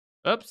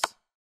Oops.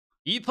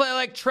 You play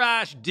like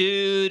trash,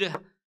 dude.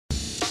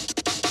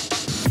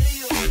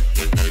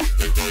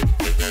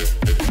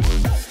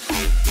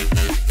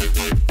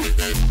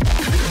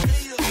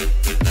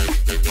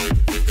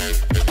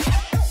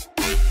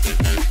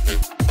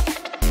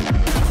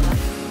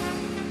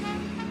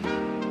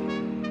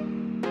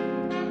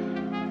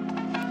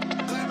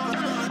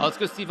 Let's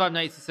go C5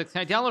 Knight C6.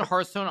 Can I download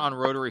Hearthstone on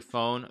rotary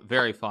phone?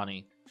 Very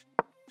funny.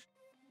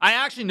 I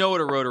actually know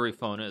what a rotary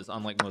phone is,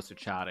 unlike most of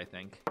chat, I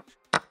think.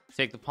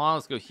 Take the pawn.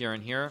 Let's go here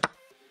and here.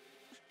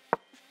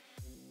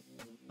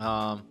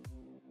 Guess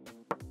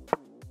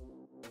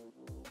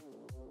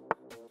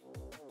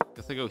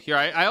I go here.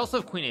 I also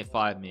have Queen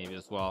A5 maybe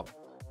as well.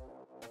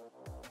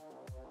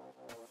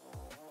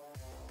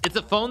 It's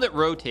a phone that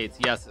rotates.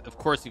 Yes, of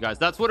course, you guys.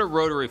 That's what a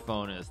rotary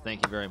phone is.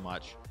 Thank you very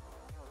much.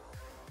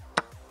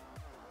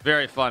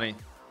 Very funny.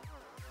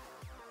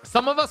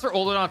 Some of us are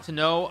old enough to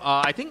know.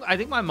 I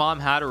think my mom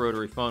had a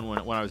rotary phone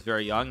when I was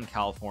very young in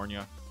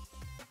California.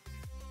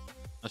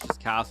 Let's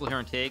just castle here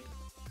and take.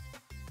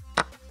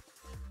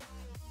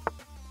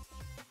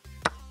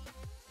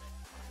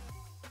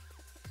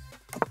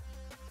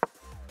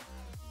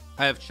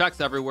 I have checks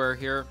everywhere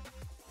here.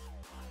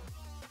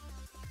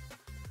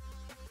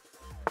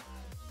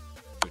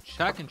 Go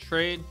check and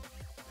trade.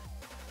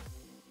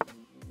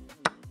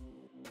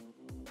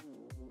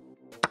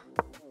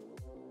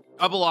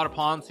 Up a lot of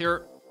pawns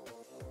here.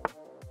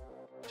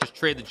 Just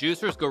trade the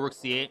juicers. Go rook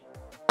c8.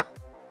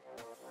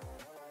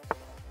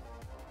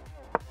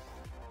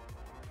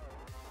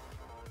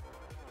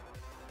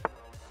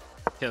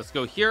 Okay, let's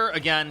go here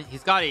again.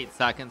 He's got 8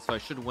 seconds, so I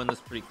should win this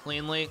pretty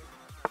cleanly.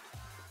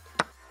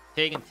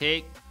 Take and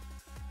take.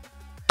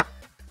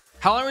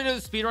 How long are we doing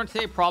the speedrun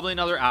today? Probably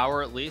another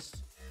hour at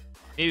least,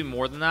 maybe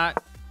more than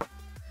that.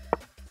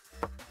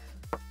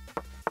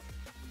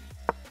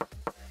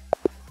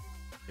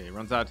 Okay,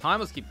 runs out of time.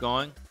 Let's keep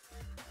going.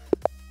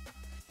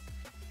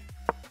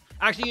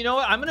 Actually, you know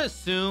what? I'm gonna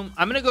assume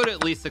I'm gonna go to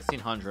at least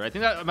 1600. I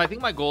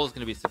think my goal is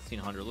gonna be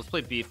 1600. Let's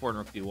play b4 and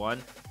rook b1.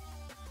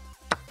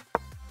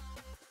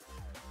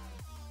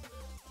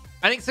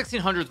 I think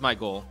 1600 is my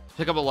goal.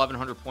 Pick up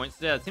 1100 points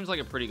today. That seems like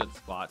a pretty good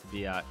spot to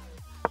be at.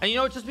 And you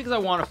know, just because I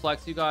want to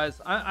flex you guys,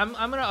 I'm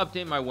gonna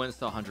update my wins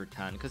to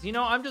 110 because you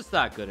know I'm just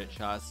that good at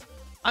chess.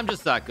 I'm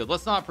just that good.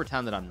 Let's not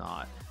pretend that I'm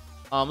not.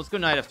 Let's go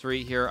knight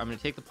f3 here. I'm gonna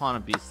take the pawn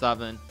on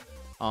b7.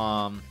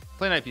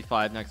 Play knight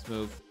b5 next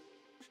move.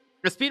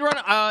 The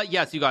speedrun,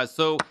 yes, you guys.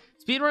 So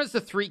speedrun is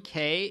the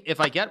 3K. If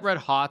I get red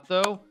hot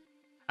though,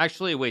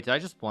 actually, wait, did I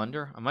just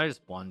blunder? I might have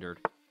just blundered.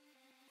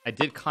 I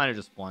did kind of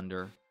just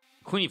blunder.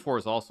 Queen e4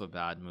 is also a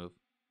bad move,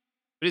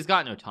 but he's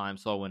got no time,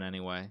 so I'll win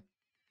anyway.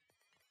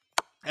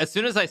 As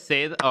soon as I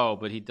say that, oh,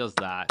 but he does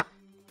that.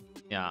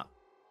 Yeah.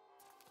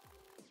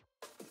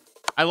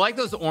 I like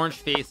those orange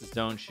faces,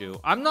 don't you?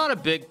 I'm not a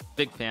big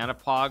fan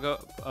of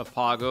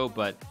Pago,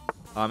 but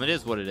it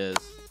is what it is.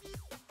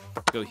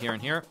 Go here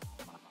and here.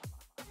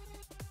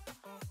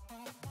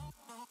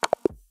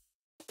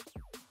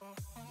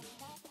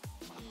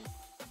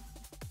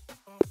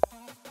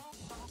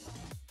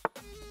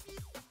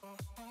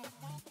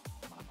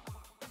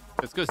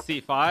 Let's go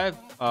c5.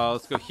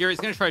 Let's go here. He's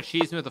gonna try to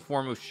cheese me with a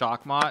 4-move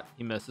shockmot.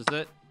 He misses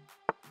it.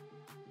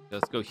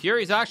 Let's go here.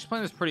 He's actually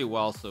playing this pretty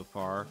well so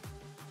far.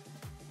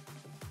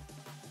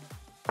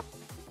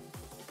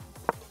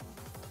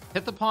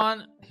 Hit the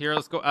pawn here.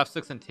 Let's go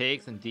f6 and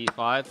takes and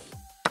d5.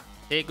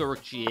 Take, go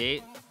rook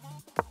g8.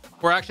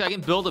 Or actually, I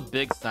can build a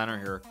big center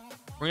here.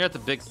 We're gonna get the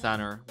big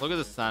center. Look at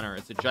the center.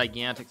 It's a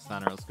gigantic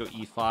center. Let's go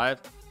e5.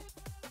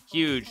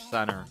 Huge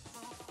center.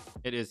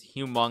 It is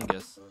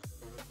humongous.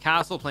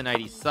 Castle, play knight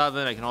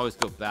e7. I can always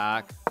go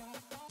back.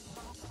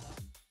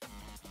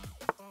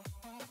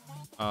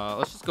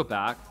 Let's just go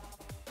back.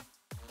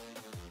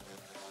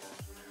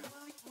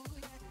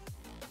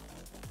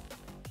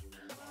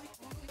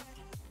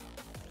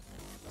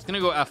 It's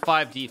gonna go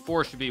f5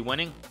 d4. Should be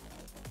winning.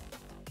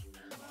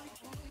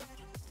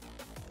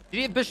 Did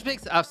he have bishop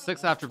takes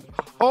f6 after?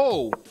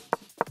 Oh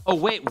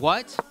wait,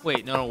 what?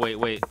 Wait, no,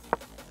 wait.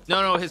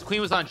 No, his queen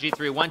was on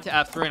g3. Went to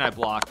f3 and I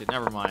blocked it.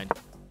 Never mind.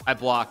 I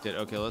blocked it.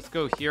 Okay, let's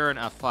go here and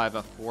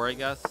f5 f4, I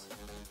guess.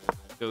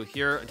 Go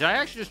here. Did I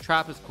actually just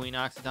trap his queen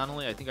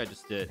accidentally? I think I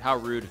just did. How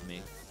rude of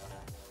me.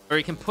 Or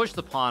he can push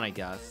the pawn, I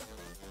guess.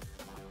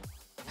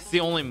 It's the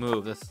only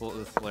move. This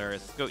is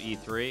hilarious. Let's go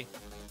e3.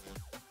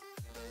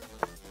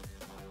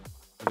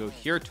 We'll go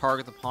here,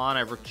 target the pawn. I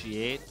have rook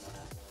g8.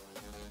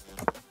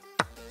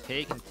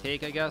 Take and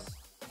take, I guess.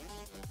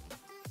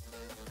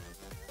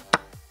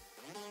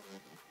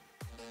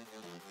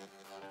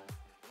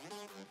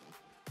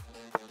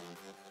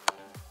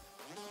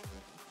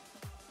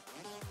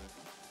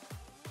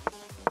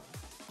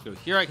 So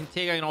here I can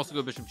take. I can also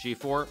go bishop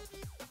g4.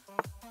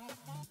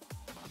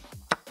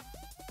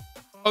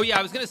 Oh yeah,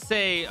 I was gonna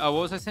say what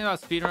was I saying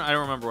about speedrun? I don't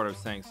remember what I was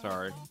saying.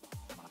 Sorry.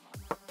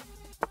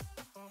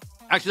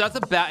 Actually, that's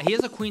a bad. He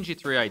has a queen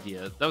g3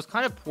 idea. That was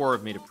kind of poor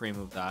of me to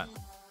pre-move that.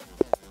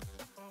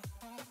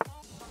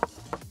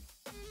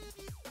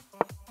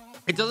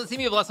 It doesn't seem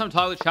you have less time to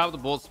talk with chat with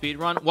the Bullet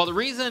Speedrun. Well, the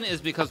reason is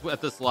because at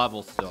this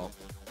level still.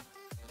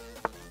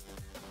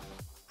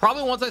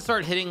 Probably once I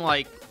start hitting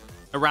like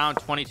around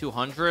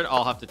 2200,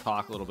 I'll have to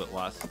talk a little bit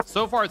less.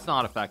 So far, it's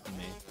not affecting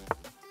me.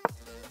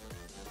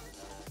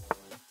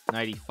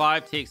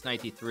 95 takes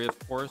 93,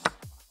 of course.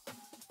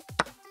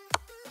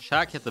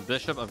 Check, hit the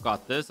bishop. I've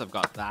got this. I've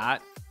got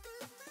that.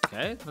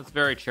 Okay, that's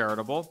very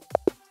charitable.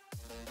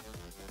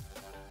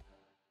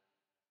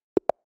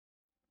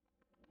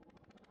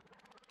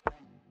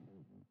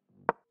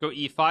 Go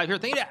e5 here.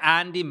 Thank you to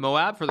Andy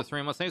Moab for the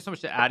 3 months. Thank you so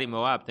much to Addy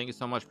Moab. Thank you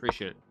so much.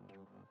 Appreciate it.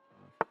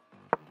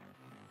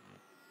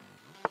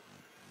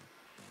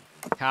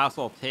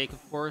 Castle, I'll take,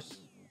 of course.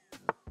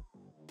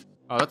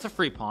 Oh, that's a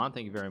free pawn.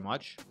 Thank you very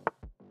much.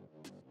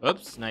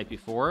 Oops, knight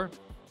b4.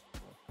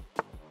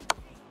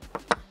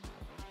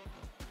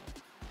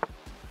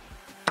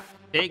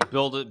 Take,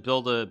 build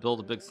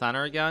a big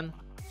center again.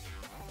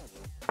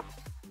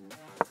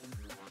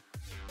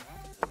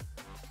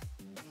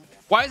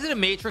 Why is it a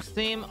matrix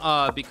theme?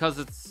 Because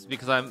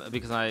I'm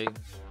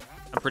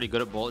pretty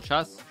good at bullet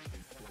chess.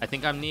 I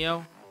think I'm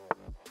Neo.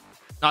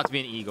 Not to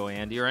be an ego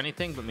Andy or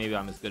anything, but maybe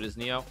I'm as good as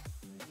Neo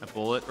at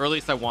bullet, or at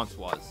least I once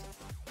was.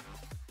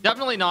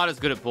 Definitely not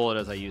as good at bullet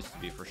as I used to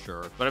be, for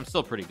sure, but I'm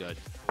still pretty good.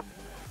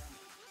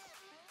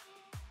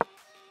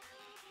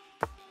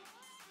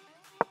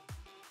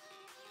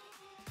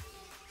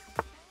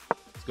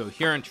 Let's go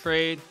here and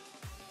trade.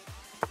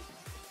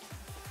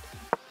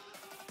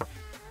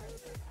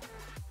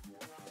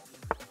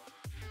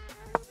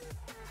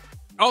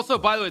 Also,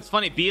 by the way, it's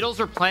funny, Beatles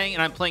are playing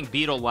and I'm playing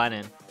Beatle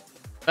Lennon.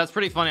 That's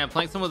pretty funny. I'm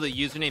playing some with the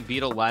username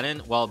Beatle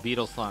Lennon while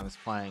Beatles song is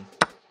playing.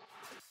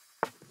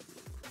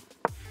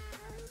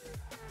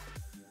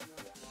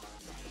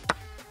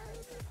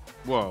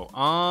 Whoa.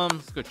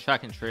 Let's go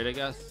check and trade, I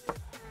guess.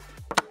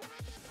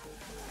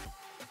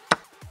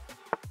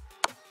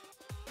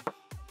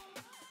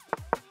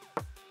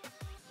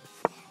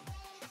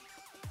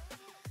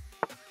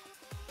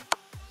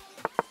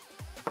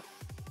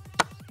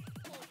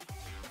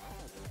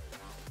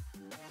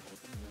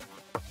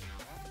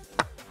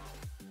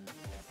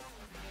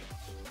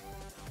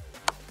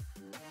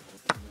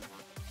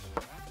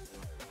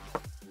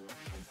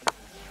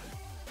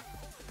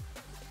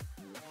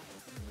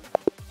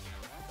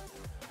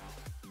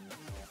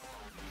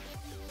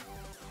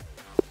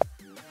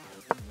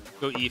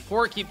 Go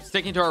e4, keep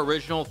sticking to our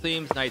original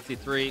themes. Knight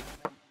c3.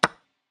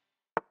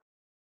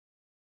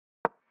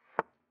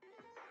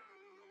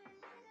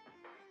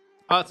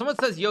 Someone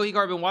says, yo,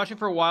 Hikaru, I've been watching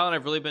for a while and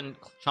I've really been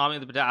chomping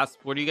at the bit to ask,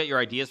 where do you get your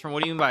ideas from?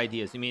 What do you mean by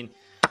ideas? You mean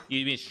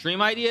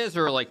stream ideas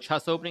or like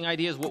chess opening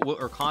ideas? What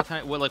or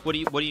content? What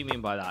do you mean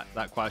by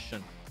that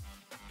question?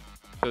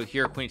 Go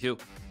here, queen 2.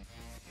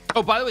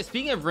 Oh, by the way,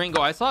 speaking of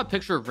Ringo, I saw a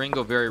picture of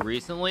Ringo very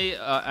recently,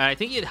 and I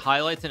think he had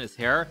highlights in his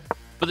hair.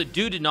 But the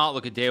dude did not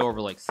look a day over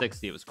like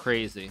 60. It was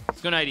crazy.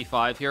 Let's go to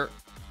 85 here.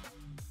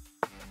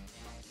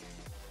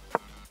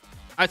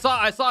 I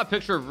saw a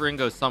picture of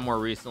Ringo somewhere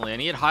recently, and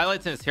he had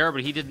highlights in his hair,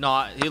 but he did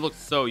not. He looked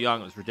so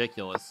young. It was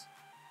ridiculous.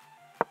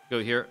 Go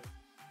here.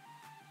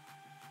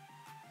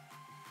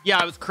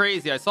 Yeah, it was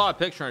crazy. I saw a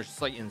picture, and it's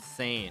just like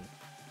insane.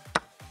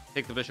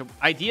 Take the bishop.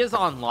 Ideas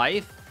on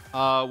life.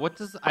 What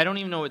does? I don't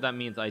even know what that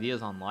means.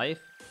 Ideas on life.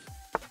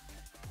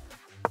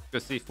 Go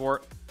c4.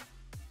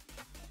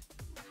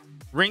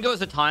 Ringo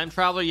is a time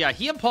traveler. Yeah,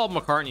 he and Paul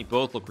McCartney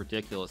both look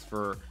ridiculous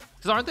because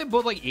aren't they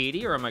both like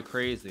 80, or am I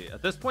crazy?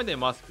 At this point, they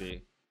must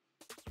be.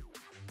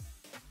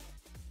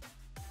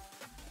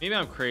 Maybe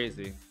I'm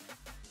crazy.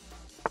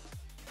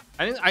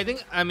 I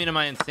mean, am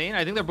I insane?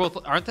 I think they're both,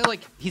 aren't they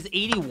like, he's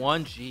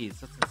 81. Jeez,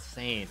 that's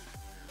insane.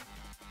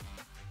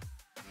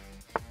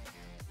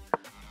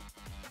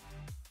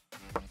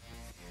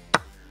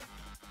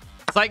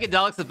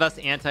 Psychedelic's the best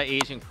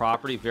anti-aging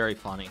property. Very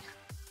funny.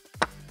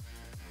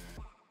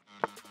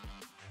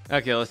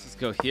 Okay, let's just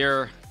go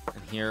here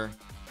and here.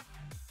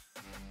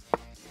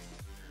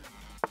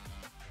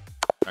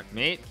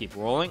 Checkmate. Keep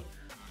rolling.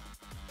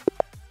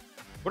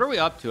 What are we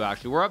up to?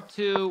 Actually, we're up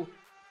to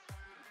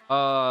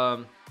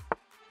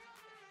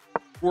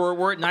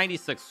we're at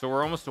 96, so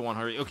we're almost to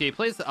 100. Okay, he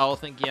plays the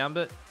elephant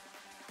gambit.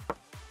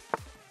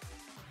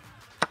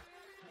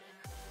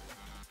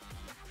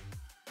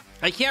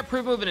 I can't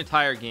pre-move an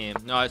entire game.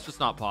 No, it's just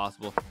not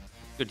possible.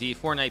 Go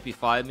d4, knight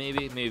b5,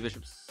 maybe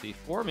bishop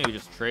c4, maybe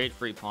just trade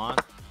free pawn.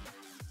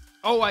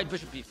 Oh, I had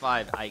bishop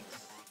b5. Yikes.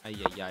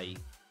 Ay.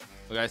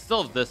 Okay, I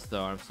still have this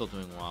though. I'm still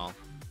doing well.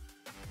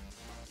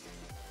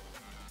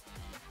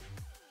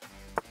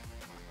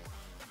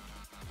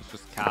 It's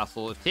just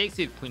castle. It takes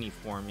you queen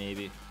e4,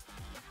 maybe.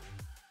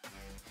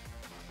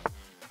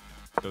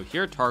 Go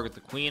here, target the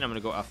queen. I'm gonna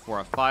go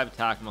f4, f5,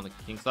 attack him on the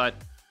king side.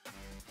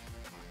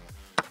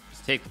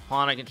 Just take the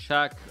pawn. I can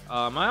check.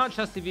 Am I on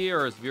Chess TV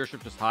or is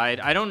viewership just hide?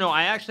 I don't know.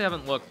 I actually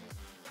haven't looked.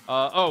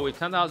 Oh, we have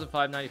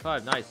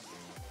 10,595. Nice.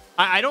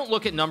 I don't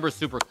look at numbers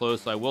super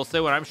close. I will say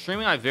when I'm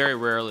streaming, I very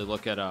rarely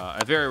look at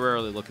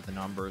the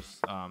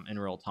numbers in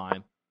real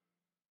time.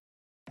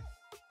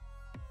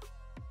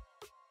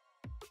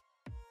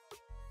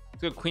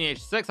 Let's go queen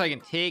h6. I can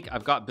take.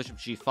 I've got bishop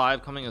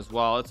g5 coming as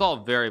well. It's all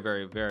very,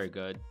 very, very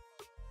good.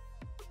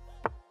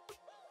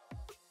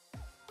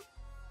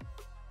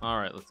 All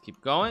right, let's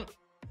keep going.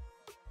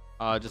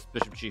 Just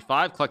bishop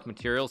g5, collect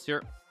materials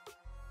here.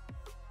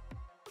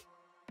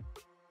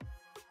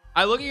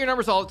 I look at your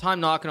numbers all the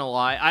time, not gonna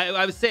lie.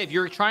 I would say if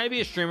you're trying to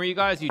be a streamer, you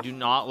guys, you do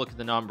not look at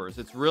the numbers.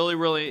 It's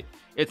really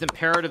it's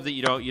imperative that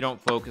you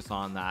don't focus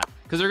on that,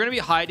 because they're gonna be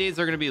high days,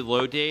 they're gonna be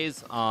low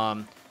days,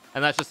 and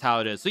that's just how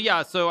it is. So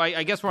yeah, so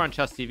I guess we're on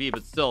Chess TV,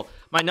 but still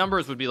my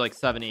numbers would be like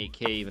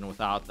 7-8k even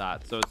without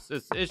that. So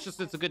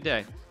it's a good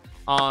day.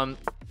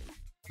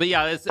 But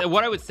yeah,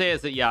 what I would say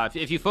is that yeah,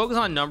 if you focus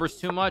on numbers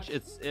too much,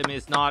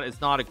 it's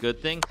not a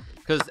good thing,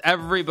 because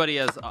everybody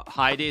has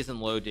high days and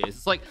low days.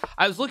 It's like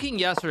I was looking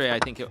yesterday,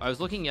 I was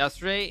looking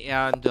yesterday,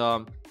 and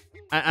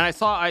I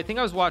saw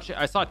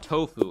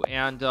Tofu,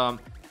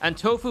 and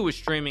Tofu was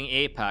streaming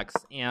Apex,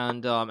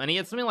 and he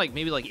had something like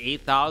maybe like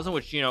 8,000,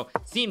 which, you know,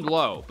 seemed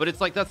low, but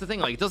it's like, that's the thing,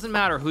 like it doesn't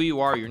matter who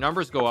you are, your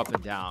numbers go up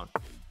and down.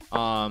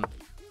 So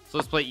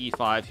let's play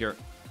e5 here,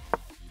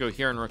 go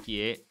here and rook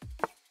e8.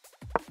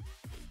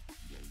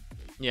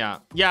 Yeah,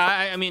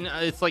 I mean,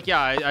 it's like, yeah,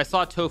 I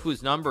saw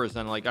Tofu's numbers,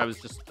 and like I was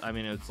just, I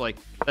mean, it's like,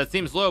 that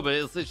seems low, but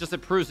it's just,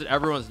 it proves that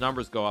everyone's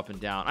numbers go up and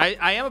down.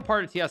 I am a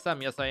part of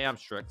TSM. Yes, I am,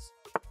 Strix.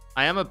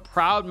 I am a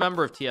proud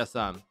member of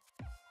TSM,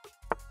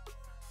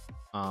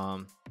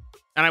 and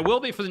I will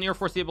be for the near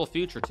foreseeable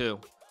future too.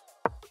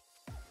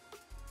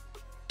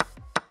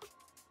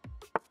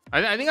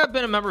 I think I've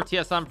been a member of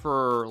TSM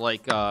for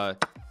like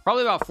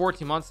probably about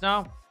 14 months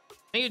now.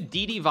 Thank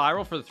you DD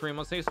Viral for the 3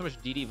 months. Thank you so much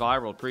DD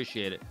Viral,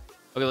 appreciate it.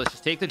 Okay, let's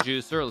just take the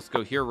juicer. Let's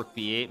go here, rook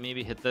b8,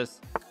 maybe hit this.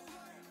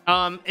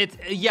 It's,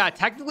 yeah,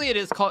 technically it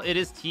is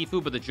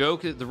Tifu, but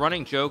the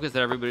running joke is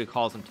that everybody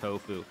calls him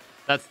Tofu.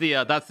 That's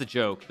the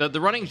joke. The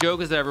running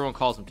joke is that everyone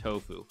calls him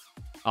Tofu.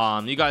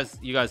 You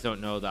guys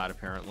don't know that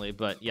apparently,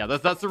 but yeah,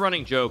 that's the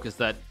running joke, is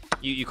that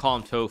you call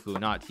him Tofu,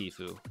 not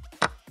Tifu.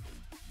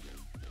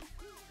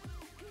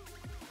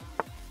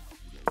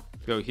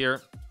 Go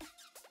here,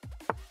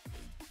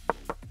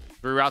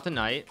 reroute the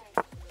knight.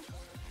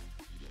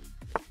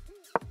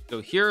 Go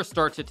here,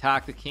 start to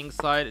attack the king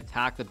side,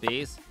 attack the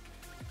base.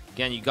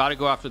 Again, you got to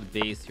go after the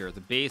base here.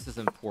 The base is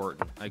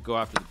important. I go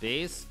after the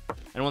base,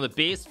 and when the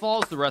base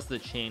falls, the rest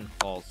of the chain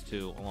falls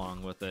too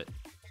along with it.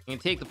 You can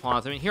take the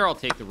pawns. I mean, here I'll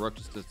take the rook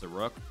just because it's a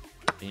rook.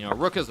 And, you know,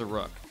 rook is a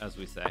rook, as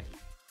we say.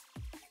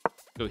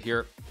 Go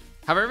here.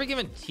 Have I ever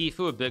given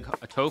Tifu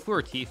a Tofu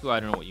or Tifu? I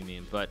don't know what you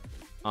mean, but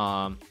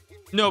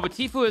no, but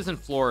Tifu is in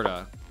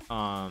Florida.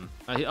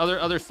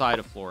 Other side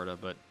of Florida,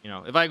 but you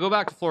know, if I go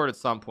back to Florida at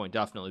some point,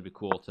 definitely it'd be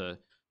cool to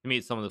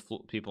meet some of the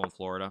people in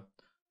Florida.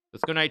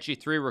 Let's go knight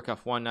g3, rook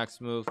f1 next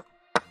move.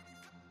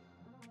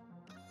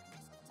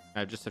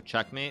 I just have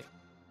checkmate.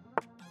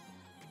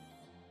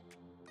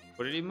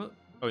 What did he move?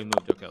 Oh, he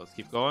moved. Okay, let's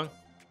keep going.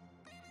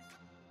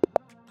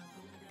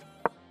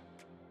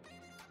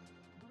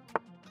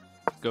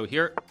 Go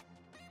here.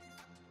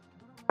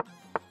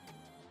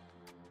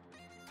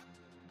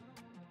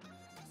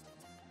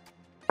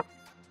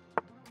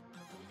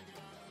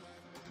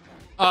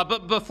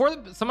 But before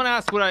someone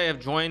asked would I have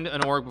joined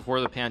an org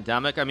before the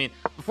pandemic. I mean,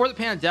 before the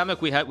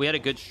pandemic we had a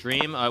good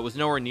stream. It was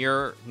nowhere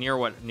near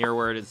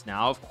where it is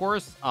now, of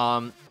course.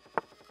 But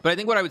I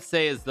think what I would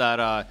say is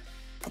that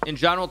in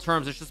general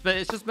terms, it's just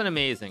been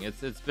amazing.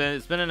 It's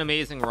been an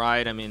amazing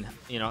ride. I mean,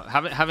 you know,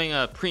 having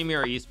a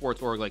premier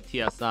esports org like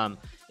TSM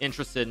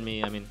interested in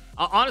me. I mean,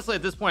 honestly,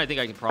 at this point, I think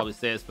I can probably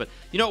say this, but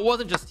you know, it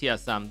wasn't just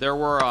TSM. There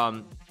were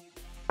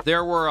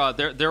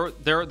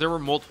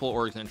multiple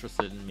orgs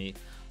interested in me.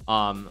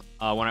 When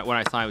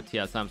I signed with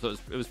TSM, so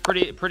it was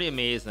pretty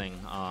amazing.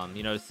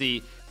 You know, to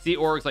see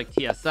orgs like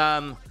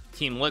TSM,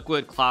 Team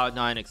Liquid,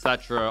 Cloud9,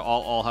 etc.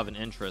 all have an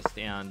interest,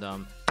 and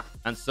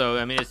so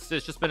I mean,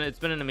 it's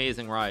been an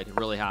amazing ride. It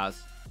really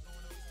has.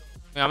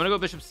 Yeah, I'm gonna go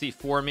bishop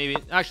c4 maybe.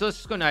 Actually, let's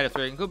just go knight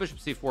f3. I can go bishop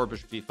c4,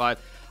 bishop b5.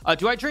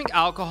 Do I drink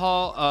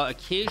alcohol?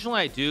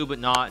 Occasionally I do, but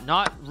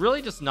not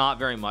really, just not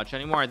very much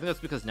anymore. I think that's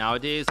because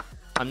nowadays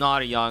I'm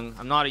not a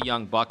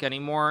young buck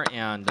anymore,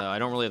 and I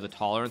don't really have the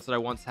tolerance that I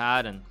once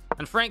had, and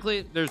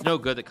frankly, there's no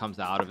good that comes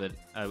out of it.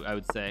 I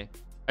would say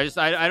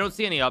I don't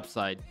see any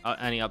upside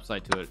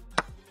to it.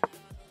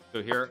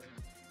 Go here.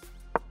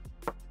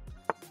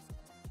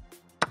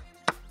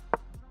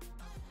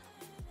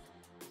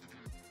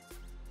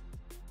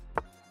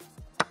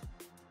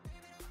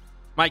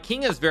 My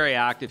king is very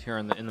active here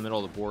in the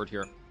middle of the board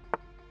here.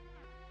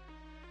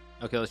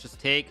 Okay, let's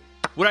just take.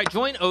 Would I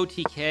join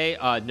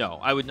OTK? No,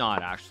 I would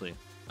not actually.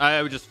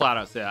 I would just flat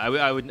out say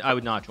I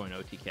would not join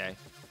OTK.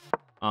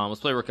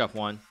 Let's play rook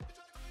f1.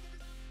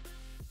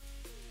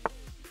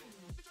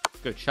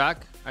 Let's go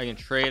check. I can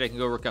trade. I can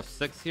go rook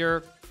f6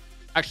 here.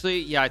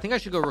 Actually, yeah, I think I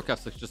should go rook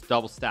f6. Just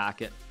double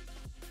stack it.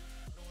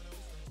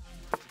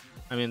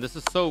 I mean, this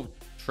is so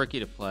tricky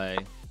to play.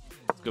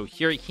 Let's go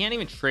here. He can't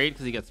even trade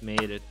because he gets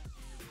mated.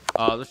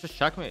 Let's just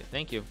checkmate.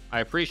 Thank you.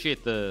 I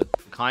appreciate the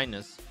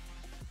kindness.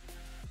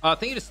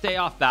 Thank you to stay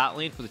off bat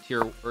lane for the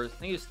tier, or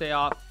thank you to stay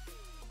off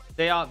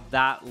stay out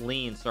that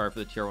lean. Sorry for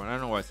the tier 1. I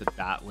don't know why I said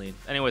that lean.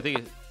 Anyway,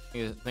 thank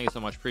you so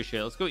much.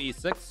 Appreciate it. Let's go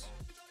e6.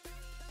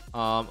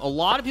 A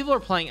lot of people are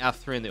playing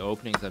f3 in the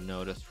openings, I've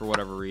noticed, for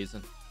whatever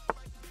reason.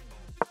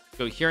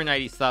 Go here,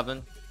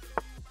 97.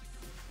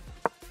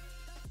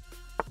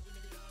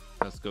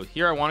 Let's go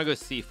here. I want to go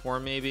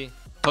c4 maybe.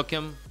 Hook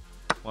him.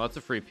 Well, that's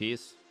a free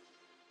piece.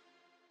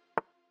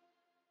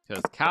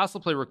 Because castle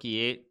play rook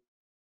e8.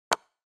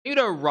 You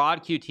go to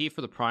rod QT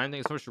for the prime.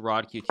 Thank you so much to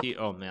rod QT.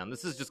 Oh man,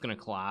 this is just gonna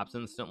collapse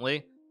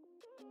instantly.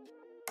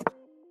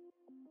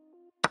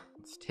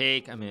 Let's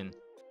take. I mean,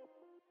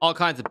 all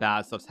kinds of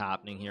bad stuff's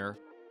happening here.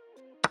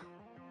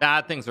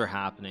 Bad things are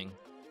happening,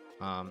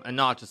 and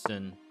not just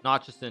in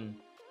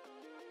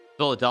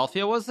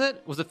Philadelphia. Was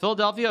it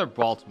Philadelphia or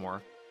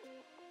Baltimore?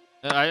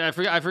 I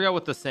forget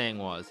what the saying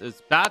was.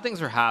 It's bad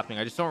things are happening.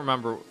 I just don't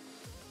remember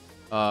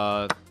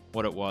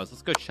what it was.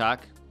 Let's go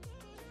check.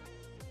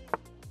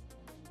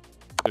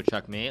 Go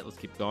checkmate. Let's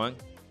keep going.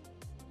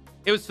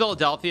 It was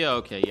Philadelphia.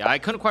 Okay, yeah, I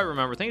couldn't quite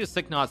remember. I think it's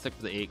 6-0-6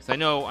 for the 8 because I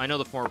know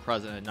the former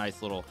president had a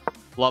nice little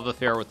love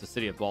affair with the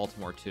city of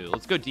Baltimore too.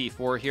 Let's go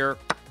d4 here.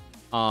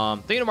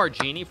 Thinking of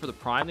Margini for the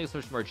prime. Thank you so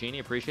much to Margini.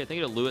 Appreciate it.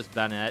 Thinking of Louis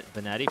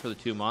Benetti for the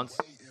 2 months.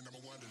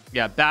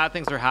 Yeah, bad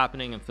things are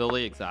happening in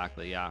Philly.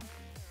 Exactly. Yeah.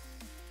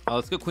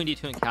 Let's go queen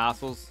d2 and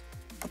castles.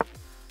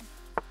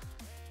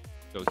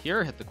 Go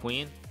here. Hit the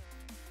queen.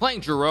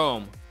 Playing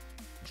Jerome,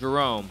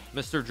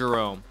 Mr.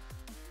 Jerome.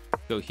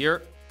 Go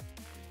here.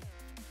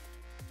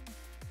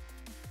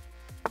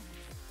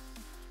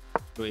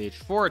 Go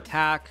h4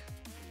 attack.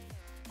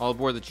 All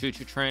aboard the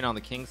choo-choo train on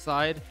the king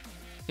side.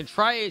 You can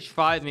try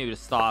h5 maybe to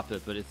stop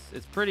it, but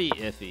it's pretty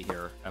iffy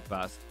here at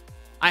best.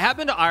 I have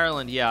been to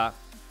Ireland. Yeah.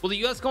 Will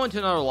the US go into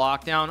another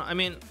lockdown? I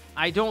mean,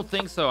 I don't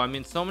think so. I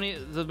mean,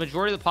 the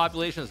majority of the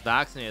population is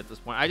vaccinated at this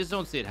point. I just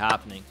don't see it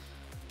happening.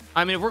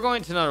 I mean, if we're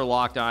going to another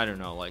lockdown, I don't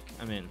know. Like,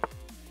 I mean,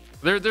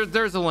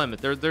 there's a limit.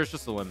 There's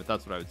just a limit.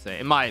 That's what I would say,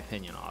 in my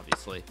opinion,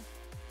 obviously.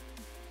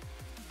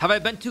 Have I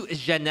been to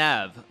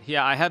Genève?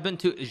 Yeah, I have been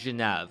to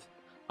Genève.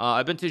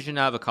 I've been to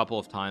Genève a couple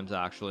of times,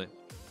 actually.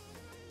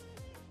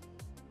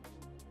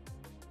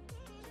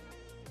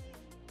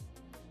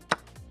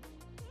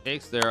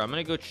 Takes there. I'm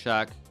gonna go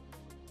check.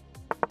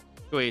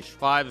 Go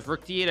h5. If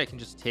rook d8, I can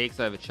just take,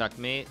 so I have a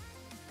checkmate.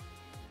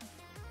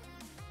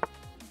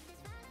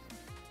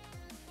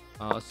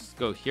 Let's just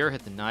go here,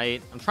 hit the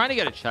knight. I'm trying to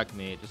get a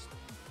checkmate. Just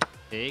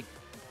take.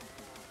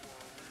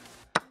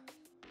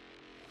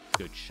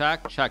 Go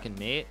check and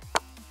mate.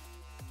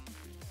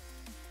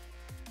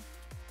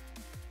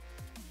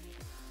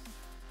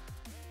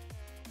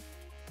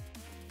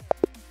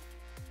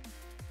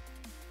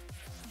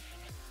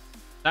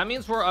 That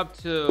means we're up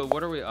to,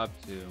 what are we up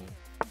to?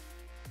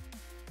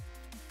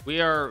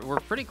 We're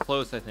pretty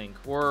close, I think.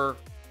 Oh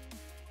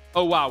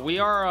wow,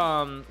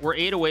 we're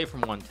 8 away from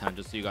 110,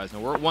 just so you guys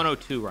know. We're at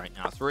 102 right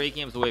now, so we're 8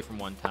 games away from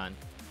 110.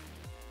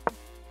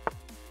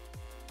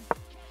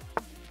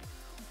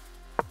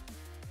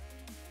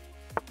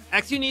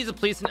 XU needs a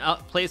place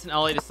in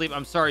LA to sleep.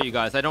 I'm sorry, you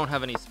guys, I don't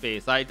have any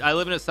space. I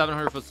live in a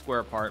 700-foot square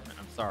apartment.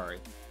 I'm sorry,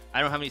 I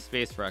don't have any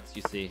space for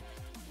XUC.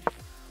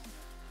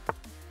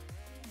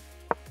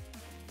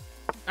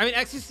 I mean,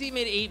 XUC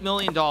made $8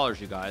 million,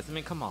 you guys. I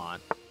mean, come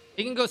on.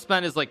 He can go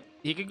spend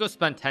he could go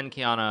spend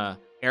 10K on a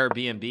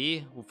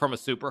Airbnb from a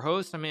super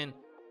host. I mean,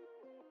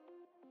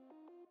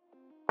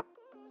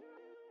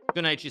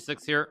 good night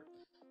g6 here.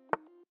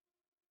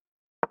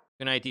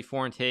 Good night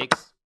d4 and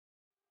takes.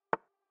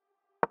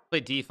 Play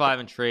d5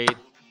 and trade.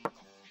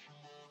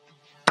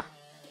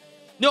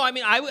 No, I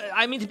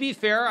mean to be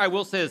fair, I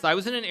will say this. I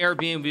was in an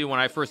Airbnb when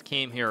I first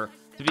came here.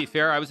 To be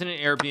fair, I was in an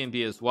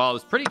Airbnb as well. It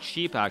was pretty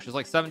cheap, actually. It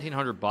was like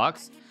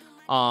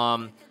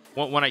 $1,700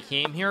 when I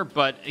came here,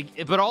 but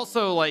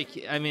also,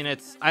 like, I mean,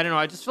 I don't know,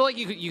 I just feel like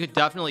you could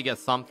definitely get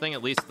something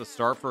at least at the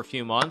start for a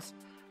few months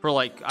for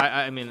like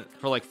I mean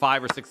for like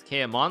 5 or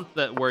 6K a month,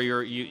 that where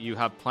you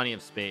have plenty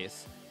of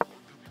space.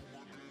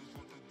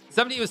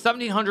 It was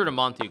 $1,700 a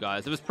month, you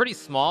guys. It was pretty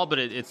small, but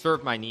it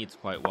served my needs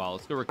quite well.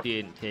 Let's go rook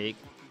d8 and take.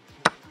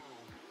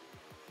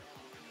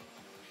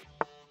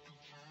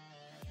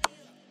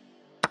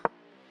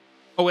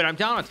 Oh wait, I'm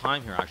down on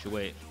time here, actually.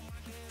 Wait.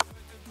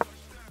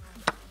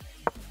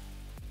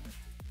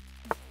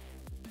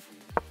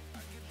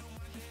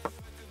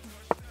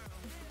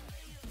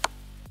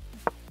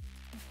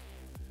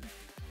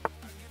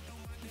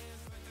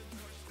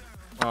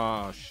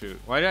 Oh shoot,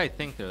 why did I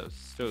think that it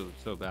was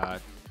so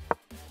bad?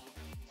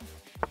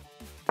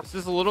 This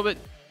is a little bit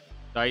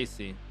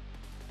dicey.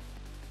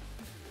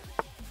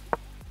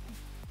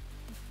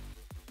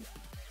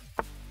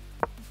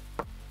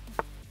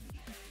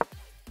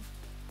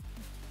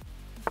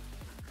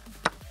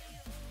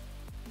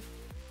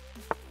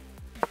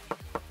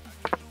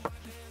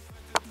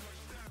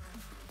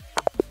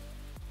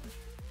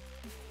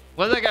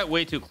 Well, that got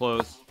way too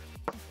close.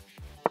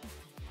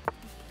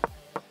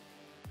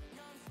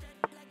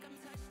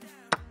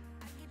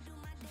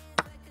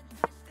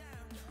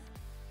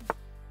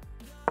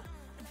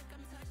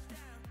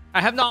 I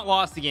have not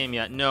lost the game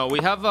yet. No, we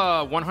have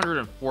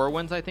 104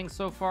 wins, I think,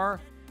 so far.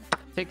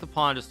 take the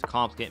pawn just to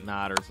complicate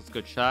matters. Let's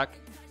go check.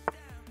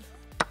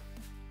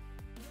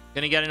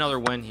 Gonna get another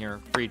win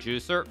here. Free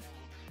juicer.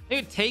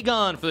 Thank you,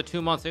 Taegun, for the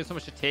 2 months. Thanks so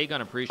much to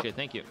Taegun. Appreciate it.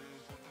 Thank you.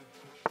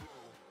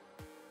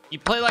 You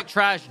play like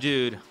trash,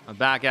 dude. I'm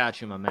back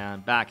at you, my man.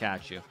 Back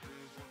at you.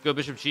 Go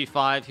bishop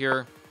g5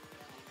 here.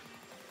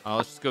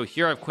 Let's just go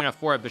here. I have queen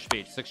f4. I have bishop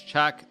h6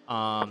 check.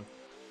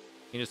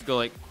 You can just go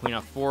like queen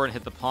f4 and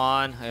hit the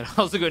pawn. I can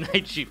also go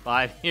knight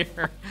g5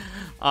 here.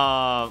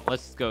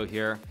 Let's just go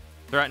here.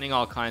 Threatening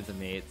all kinds of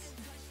mates.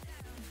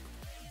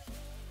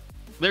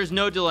 There's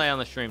no delay on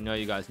the stream. No,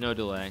 you guys, no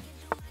delay.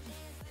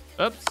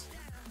 Oops.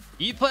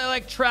 You play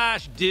like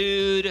trash,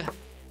 dude.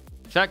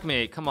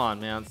 Checkmate. Come on,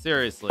 man.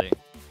 Seriously.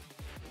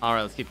 All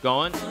right, let's keep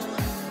going.